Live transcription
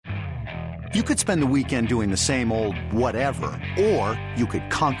You could spend the weekend doing the same old whatever, or you could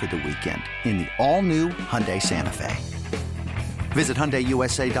conquer the weekend in the all-new Hyundai Santa Fe. Visit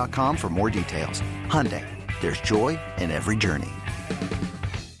HyundaiUSA.com for more details. Hyundai, there's joy in every journey.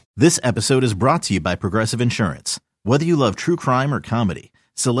 This episode is brought to you by Progressive Insurance. Whether you love true crime or comedy,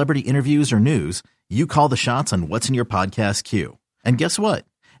 celebrity interviews or news, you call the shots on what's in your podcast queue. And guess what?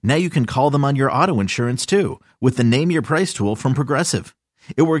 Now you can call them on your auto insurance too with the Name Your Price tool from Progressive.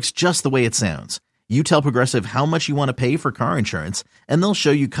 It works just the way it sounds. You tell Progressive how much you want to pay for car insurance, and they'll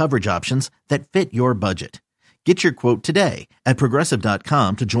show you coverage options that fit your budget. Get your quote today at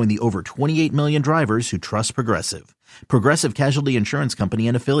Progressive.com to join the over 28 million drivers who trust Progressive. Progressive Casualty Insurance Company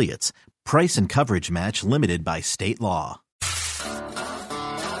and Affiliates. Price and coverage match limited by state law.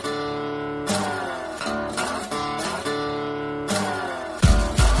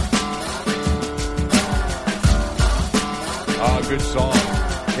 Good song.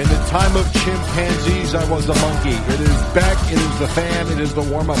 In the time of chimpanzees, I was a monkey. It is back. It is the fan. It is the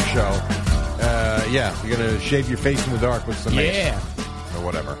warm-up show. You're going to shave your face in the dark with some mace. Or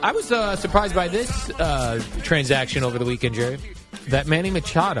whatever. I was surprised by this transaction over the weekend, Jerry, that Manny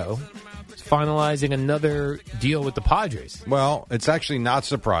Machado is finalizing another deal with the Padres. Well, it's actually not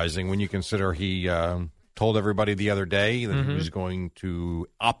surprising when you consider he told everybody the other day that he was going to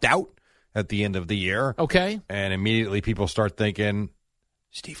opt out at the end of the year. Okay. And immediately people start thinking,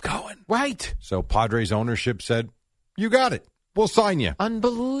 Steve Cohen. Right. So Padres ownership said, you got it. We'll sign you.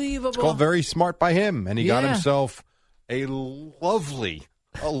 Unbelievable. It's called very smart by him. And he got himself a lovely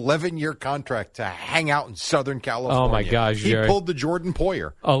 11-year contract to hang out in Southern California. Oh, my gosh, Jerry. He pulled the Jordan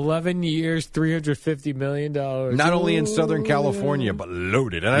Poyer. 11 years, $350 million. Not only in Southern California, but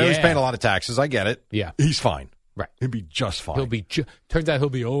loaded. And I know he's paying a lot of taxes. I get it. Yeah. He's fine. Right. He'll be just fine. Turns out he'll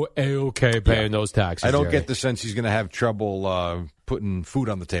be A-okay paying those taxes. I don't Jerry. get the sense he's going to have trouble putting food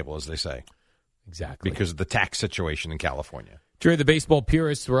on the table, as they say. Exactly. Because of the tax situation in California. Jerry, the baseball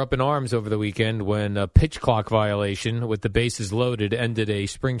purists were up in arms over the weekend when a pitch clock violation with the bases loaded ended a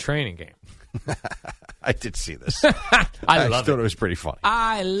spring training game. I did see this. I thought it was pretty funny.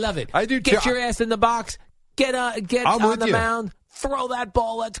 I love it. I do Get too. your ass in the box. Get on the mound. Throw that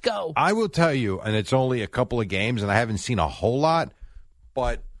ball. Let's go. I will tell you, and it's only a couple of games, and I haven't seen a whole lot,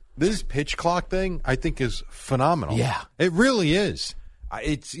 but this pitch clock thing I think is phenomenal. Yeah. It really is.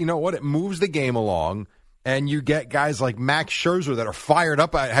 It's, you know what, it moves the game along, and you get guys like Max Scherzer that are fired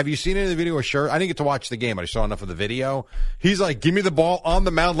up. Have you seen any of the video of Scherzer? I didn't get to watch the game. I saw enough of the video. He's like, give me the ball on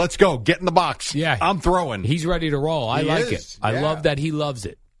the mound. Let's go. Get in the box. Yeah. I'm throwing. He's ready to roll. I like it. I love that he loves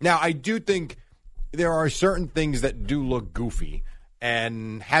it. Now, I do think there are certain things that do look goofy,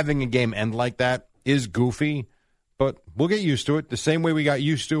 and having a game end like that is goofy, but we'll get used to it. The same way we got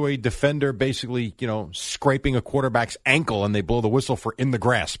used to a defender basically, scraping a quarterback's ankle and they blow the whistle for in the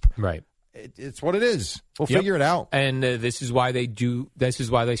grasp. Right. It's what it is. We'll figure it out. And this is why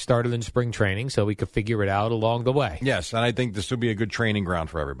they started in spring training, so we could figure it out along the way. Yes, and I think this will be a good training ground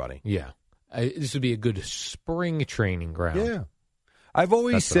for everybody. Yeah. This would be a good spring training ground. Yeah. I've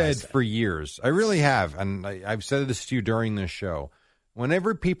always said for years, I really have, and I've said this to you during this show,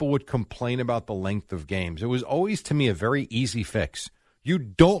 whenever people would complain about the length of games, it was always, to me, a very easy fix. You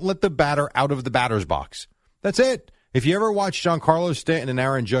don't let the batter out of the batter's box. That's it. If you ever watch Giancarlo Stanton and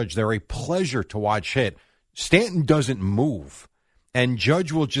Aaron Judge, they're a pleasure to watch hit. Stanton doesn't move, and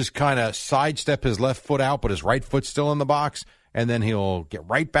Judge will just kind of sidestep his left foot out, but his right foot's still in the box, and then he'll get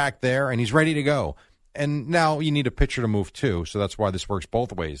right back there, and he's ready to go. And now you need a pitcher to move too, so that's why this works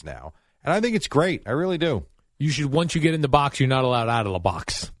both ways now. And I think it's great. I really do. Once you get in the box, you're not allowed out of the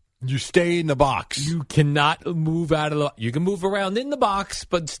box. You stay in the box. You cannot move out of the. You can move around in the box,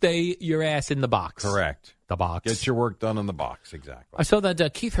 but stay your ass in the box. Correct. The box. Get your work done in the box. Exactly. I saw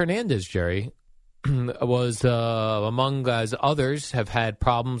that Keith Hernandez, Jerry, was among as others have had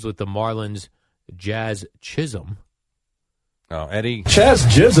problems with the Marlins' Jazz Chisholm. Oh, Eddie. Chaz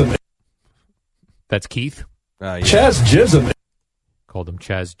Chisholm. That's Keith. Yeah. Chaz Chisholm. Called him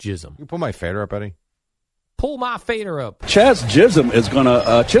Chaz Chisholm. You put my fader up, Eddie. Pull my fader up. Chaz Chisholm is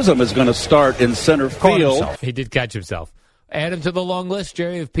gonna start in center field. He did catch himself. Add him to the long list,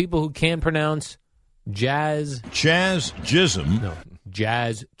 Jerry, of people who can pronounce Chaz Chisholm. No,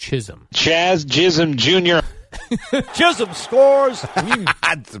 Jazz Chisholm. Chaz Chisholm Jr. Chisholm scores.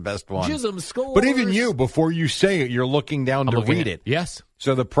 That's the best one. Chisholm scores. But even you, before you say it, you're looking down to read it. Yes.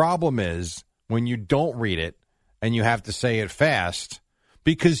 So the problem is when you don't read it and you have to say it fast,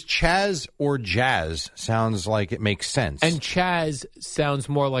 because Chaz or Jazz sounds like it makes sense. And Chaz sounds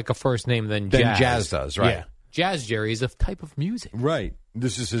more like a first name than Jazz. Than Jazz does, right? Yeah. Jazz, Jerry, is a type of music. Right.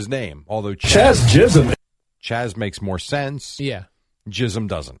 This is his name. Although Chaz Chisholm. Chaz makes more sense. Yeah. Chisholm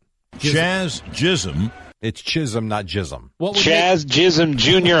doesn't. Chaz Chisholm. It's Chisholm, not Jism. Chaz Chisholm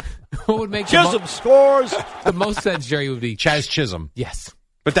Jr. What would make Chisholm scores. the most sense, Jerry, would be Chaz Chisholm. Yes.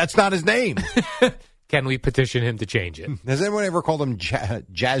 But that's not his name. Can we petition him to change it? Has anyone ever called him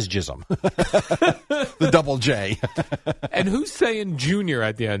Jazz Chisholm? The double J. And who's saying Junior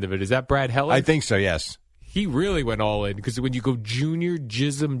at the end of it? Is that Brad Heller? I think so, yes. He really went all in because when you go Junior,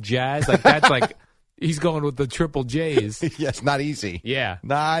 Jism, Jazz, like that's like he's going with the triple J's. Yes, not easy. Yeah.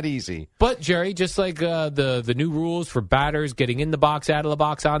 Not easy. But, Jerry, just like the new rules for batters, getting in the box, out of the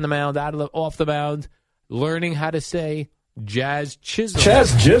box, on the mound, off the mound, learning how to say Jazz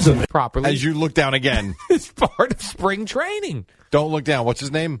Chisholm properly. As you look down again. It's part of spring training. Don't look down. What's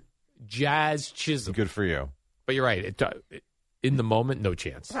his name? Jazz Chisholm. Good for you. But you're right. In the moment, no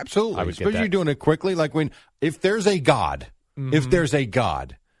chance. Absolutely. But you're doing it quickly. Like if there's a God,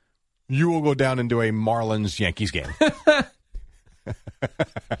 you will go down and do a Marlins-Yankees game.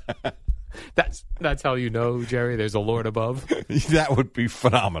 That's how you know, Jerry, there's a Lord above. That would be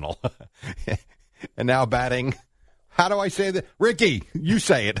phenomenal. And now batting. How do I say that? Ricky, you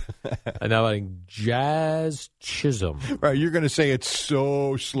say it. And now batting Jazz Chisholm. Right, you're going to say it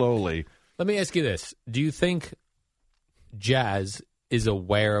so slowly. Let me ask you this. Do you think Jazz is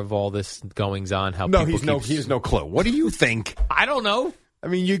aware of all this goings on? He has no clue. What do you think? I don't know. I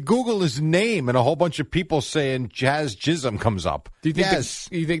mean, you Google his name and a whole bunch of people saying Jazz Chisholm comes up. Do you think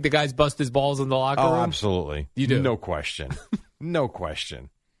you think the guys bust his balls in the locker room? Oh, absolutely. You do? No question. No question.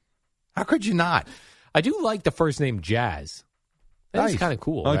 How could you not? I do like the first name Jazz. That's kind of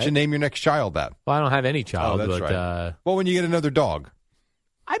cool. Why don't you name your next child that? Well, I don't have any child. Oh, that's but, right. Well, when you get another dog.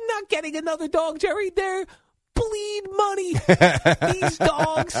 I'm not getting another dog, Jerry. They're bleed money. These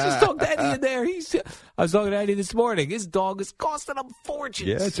dogs. Just talk to Eddie in there. I was talking to Eddie this morning. His dog is costing him fortunes.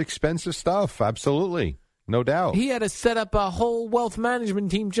 Yeah, it's expensive stuff. Absolutely. No doubt. He had to set up a whole wealth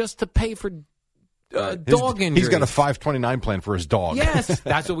management team just to pay for dog injuries. He's got a 529 plan for his dog. Yes,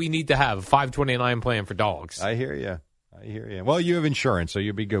 that's what we need to have, a 529 plan for dogs. I hear you. Well, you have insurance, so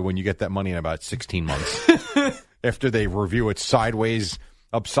you'll be good when you get that money in about 16 months. After they review it sideways,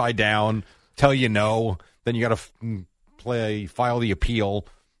 upside down, tell you no, then you got to file the appeal.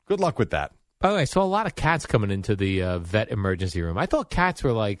 Good luck with that. By the way, I saw a lot of cats coming into the vet emergency room. I thought cats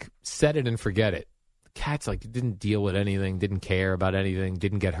were like, set it and forget it. Cats didn't deal with anything, didn't care about anything,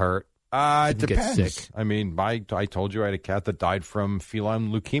 didn't get hurt. It didn't depends. Get sick. I mean, I told you I had a cat that died from feline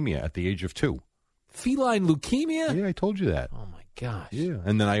leukemia at the age of 2. Feline leukemia? Yeah, I told you that. Oh, my gosh. Yeah,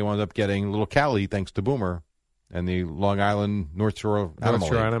 and then I wound up getting little Callie thanks to Boomer and the Long Island North Shore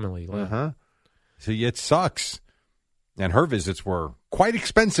Animal League. Uh-huh. So it sucks. And her visits were quite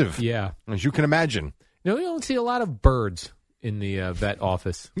expensive. Yeah. As you can imagine. You don't see a lot of birds in the vet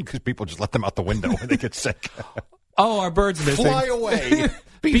office. Because people just let them out the window when they get sick. Oh, our bird's missing. Fly away.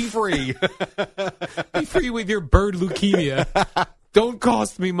 Be free. Be free with your bird leukemia. Don't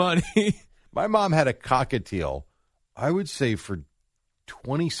cost me money. My mom had a cockatiel, I would say, for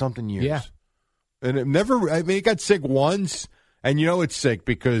 20-something years. Yeah. And it got sick once, and it's sick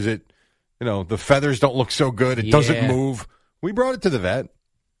because the feathers don't look so good. It doesn't move. We brought it to the vet.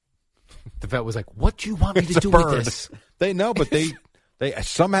 The vet was like, what do you want me to do bird. with this? They know, but they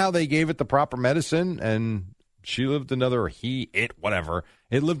somehow they gave it the proper medicine, and she lived whatever.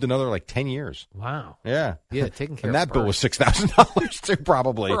 It lived another 10 years. Wow. Yeah. Yeah, taking care and of that bill was $6,000 too,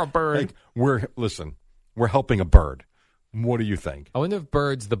 probably. For a bird. We're helping a bird. What do you think? I wonder if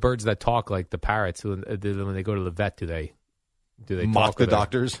the birds that talk like the parrots, when they go to the vet, do they mock talk the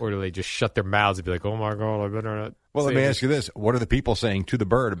doctors? Or do they just shut their mouths and be like, oh, my God, I better not. Well, let me ask you this. What are the people saying to the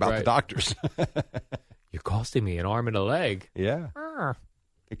bird about Right. the doctors? You're costing me an arm and a leg. Yeah.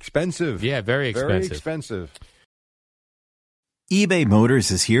 Expensive. Yeah, very expensive. Very expensive. eBay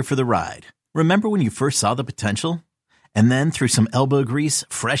Motors is here for the ride. Remember when you first saw the potential? And then through some elbow grease,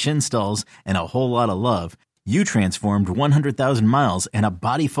 fresh installs, and a whole lot of love, you transformed 100,000 miles and a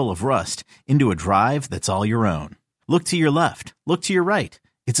body full of rust into a drive that's all your own. Look to your left. Look to your right.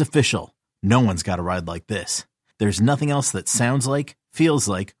 It's official. No one's got a ride like this. There's nothing else that sounds like, feels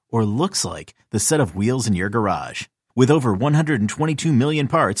like, or looks like the set of wheels in your garage. With over 122 million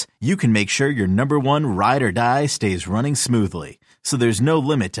parts, you can make sure your number one ride or die stays running smoothly. So there's no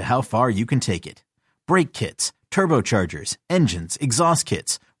limit to how far you can take it. Brake kits, turbochargers, engines, exhaust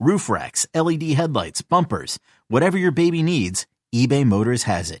kits, roof racks, LED headlights, bumpers, whatever your baby needs, eBay Motors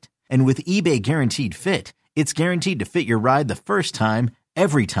has it. And with eBay Guaranteed Fit, it's guaranteed to fit your ride the first time,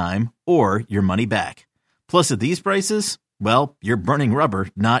 every time, or your money back. Plus at these prices, well, you're burning rubber,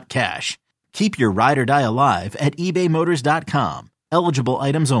 not cash. Keep your ride or die alive at ebaymotors.com. Eligible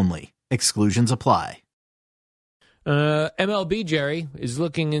items only. Exclusions apply. MLB, Jerry, is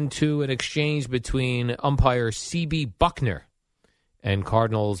looking into an exchange between umpire C.B. Buckner and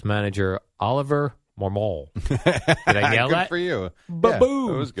Cardinals manager Oliver Marmol. Did I nail Good that? for you. Ba-boom.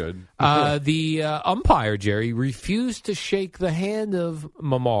 Yeah, that was good. The umpire, Jerry, refused to shake the hand of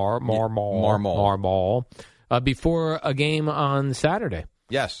Marmol before a game on Saturday.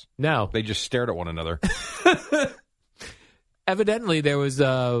 Yes. Now, They just stared at one another. evidently, there was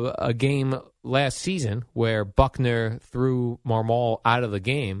a game last season where Buckner threw Marmol out of the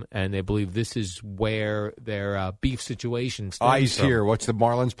game, and they believe this is where their beef situation stems Eyes from. here. What's the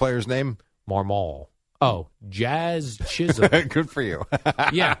Marlins player's name? Marmol. Oh, Jazz Chisholm. Good for you.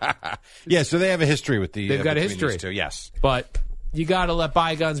 Yeah, Yeah, so they have a history with the. They've got a between history. these two, yes. but you got to let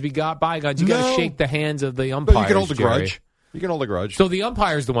bygones be bygones. You got No. to shake the hands of the But umpires. you can hold a Jerry. grudge. You can hold a grudge. So the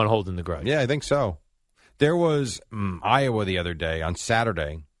umpire's the one holding the grudge. Yeah, I think so. There was Iowa the other day on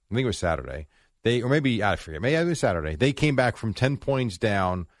Saturday. I think it was Saturday. I forget. Maybe it was Saturday. They came back from 10 points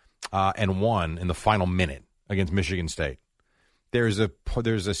down and won in the final minute against Michigan State. There's a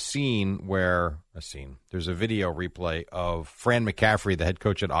video replay of Fran McCaffrey, the head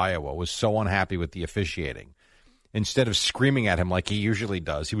coach at Iowa, was so unhappy with the officiating. Instead of screaming at him like he usually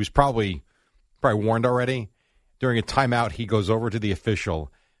does, he was probably warned already. During a timeout, he goes over to the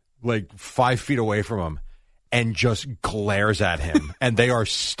official, like 5 feet away from him, and just glares at him. And they are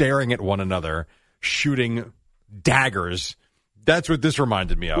staring at one another, shooting daggers. That's what this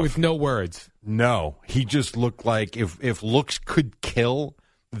reminded me of. With no words. No, he just looked like if looks could kill,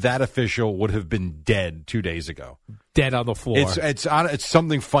 that official would have been dead 2 days ago. Dead on the floor. It's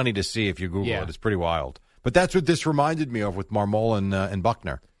something funny to see if you Google Yeah. it. It's pretty wild. But that's what this reminded me of with Marmol and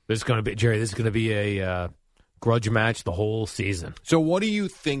Buckner. This is going to be a grudge match the whole season. So what do you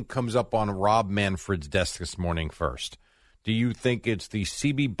think comes up on Rob Manfred's desk this morning first? Do you think it's the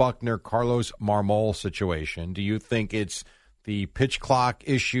C.B. Buckner, Carlos Marmol situation? Do you think it's the pitch clock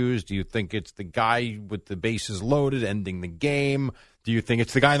issues? Do you think it's the guy with the bases loaded ending the game? Do you think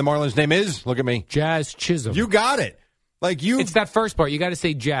it's the guy the Marlins' name is? Look at me. Jazz Chisholm. You got it. It's that first part. You got to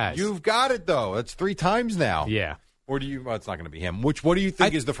say Jazz. You've got it, though. That's 3 times now. Yeah. Or do you? Well, it's not going to be him. What do you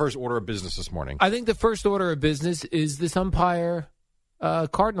think is the first order of business this morning? I think the first order of business is this umpire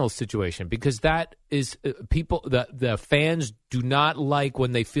Cardinals situation, because that is people. The fans do not like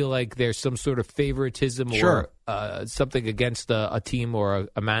when they feel like there's some sort of favoritism Sure. or something against a team or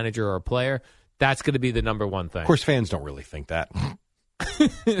a manager or a player. That's going to be the number one thing. Of course, fans don't really think that.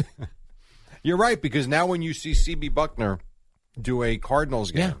 You're right, because now when you see C.B. Buckner do a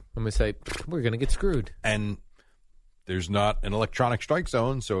Cardinals game, Yeah, I'm going to say we're going to get screwed. and there's not an electronic strike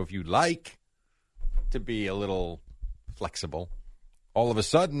zone, so if you'd like to be a little flexible, all of a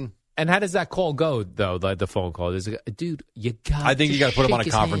sudden, And how does that call go, though, the phone call? Dude, you got I think you got to put him on a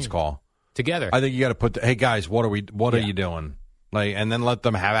conference hand. call. Together. I think you got to put, hey guys, what are you doing? And then let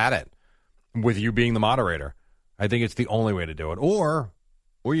them have at it with you being the moderator. I think it's the only way to do it. Or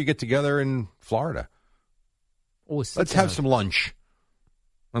you get together in Florida. Let's have some lunch.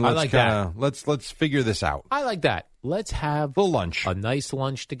 And I let's like that. Let's figure this out. I like that. Let's have Full lunch. a nice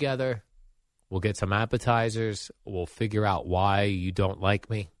lunch together. We'll get some appetizers. We'll figure out why you don't like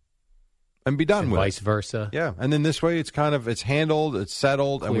me, And be done and with vice it. versa. Yeah. And then this way it's handled, it's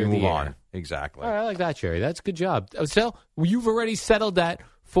settled, and Clear we the move air. on. Exactly. All right, I like that, Jerry. That's a good job. So you've already settled that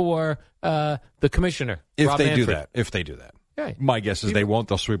for the commissioner, If Rob they Manfred. do that. Right. My guess is they won't.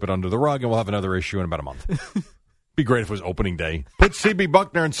 They'll sweep it under the rug, and we'll have another issue in about a month. Be great if it was opening day. Put C.B.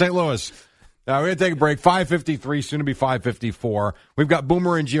 Buckner in St. Louis. Now, we're going to take a break. 5:53, soon to be 5:54. We've got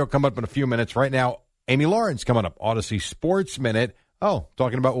Boomer and Gio coming up in a few minutes. Right now, Amy Lawrence coming up. Odyssey Sports Minute. Oh,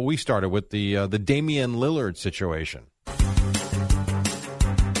 talking about what we started with, the Damian Lillard situation.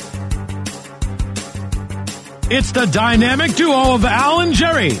 It's the dynamic duo of Al and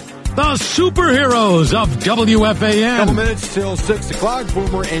Jerry, the superheroes of Couple WFAN. minutes till 6 o'clock.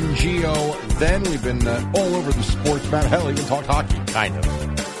 Boomer and Gio. Then we've been all over the sports map. Hell, even talked hockey, kind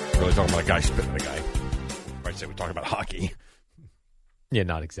of. Really talking about a guy spitting at a guy. Might say we're talking about hockey. Yeah,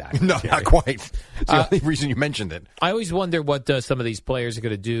 not exactly. No, Jerry. not quite. It's the only reason you mentioned it. I always wonder what some of these players are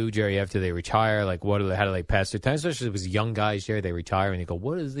going to do, Jerry, after they retire. Like, how do they pass their time? Especially if it was young guys, Jerry, they retire, and you go,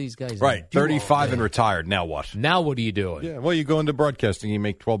 what is these guys Right, do all 35 day? and retired. Now what? Now what are you doing? Yeah, well, you go into broadcasting, you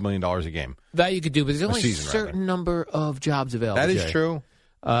make $12 million a game. That you could do, but there's only a season, certain number of jobs available. That is Jerry. true.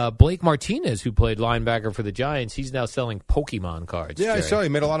 Blake Martinez, who played linebacker for the Giants, he's now selling Pokemon cards. Yeah, I Jerry. saw he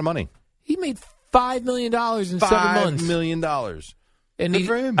made a lot of money. He made $5 million in 7 months. $5 million. And Good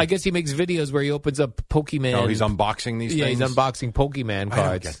for him. I guess he makes videos where he opens up Pokemon. Oh, he's unboxing these Yeah, things? he's unboxing Pokemon I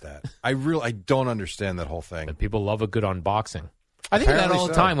cards. don't get that. I don't understand that whole thing. And people love a good unboxing. I think of that Apparently all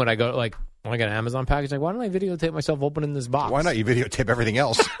the so. time when I go, like, When I get an Amazon package, like, why don't I videotape myself opening this box? Why not? You videotape everything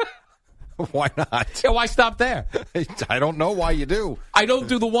else. Why not? Yeah, why stop there? I don't know why you do. I don't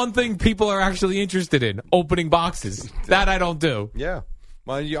do the one thing people are actually interested in, opening boxes. That I don't do. Yeah.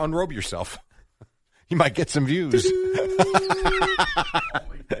 Well, you unrobe yourself. You might get some views.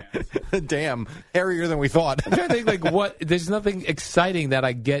 Damn, hairier than we thought. I'm trying to think, like, what? There's nothing exciting that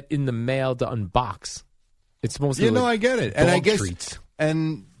I get in the mail to unbox. It's mostly I get it. And I guess treats.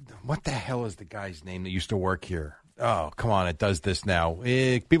 And what the hell is the guy's name that used to work here? Oh, come on, it does this now.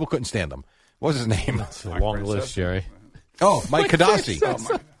 People couldn't stand him. What was his name? It's a long list, Jerry. Oh, Mike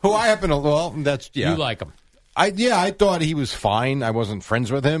Kadasi. Who I happen to, You like him. I thought he was fine. I wasn't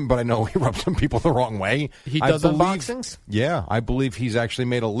friends with him, but I know he rubbed some people the wrong way. He does unboxings? Yeah, I believe he's actually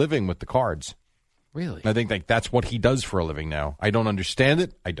made a living with the cards. Really? I think that's what he does for a living now. I don't understand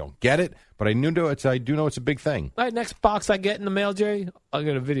it. I don't get it, but I do know it's a big thing. All right, next box I get in the mail, Jerry, I'm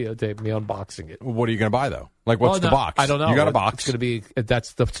going to videotape me unboxing it. What are you going to buy, though? Like, what's the box? I don't know. You got a box. It's going to be,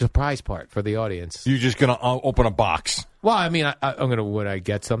 that's the surprise part for the audience. You're just going to open a box. Well, I mean, I'm going to, when I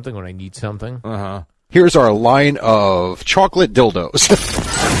get something, when I need something. Uh-huh. Here's our line of chocolate dildos.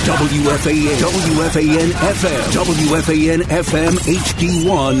 WFAN, WFAN FM, WFAN FM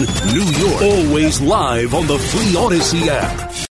HD1, New York. Always live on the free Odyssey app.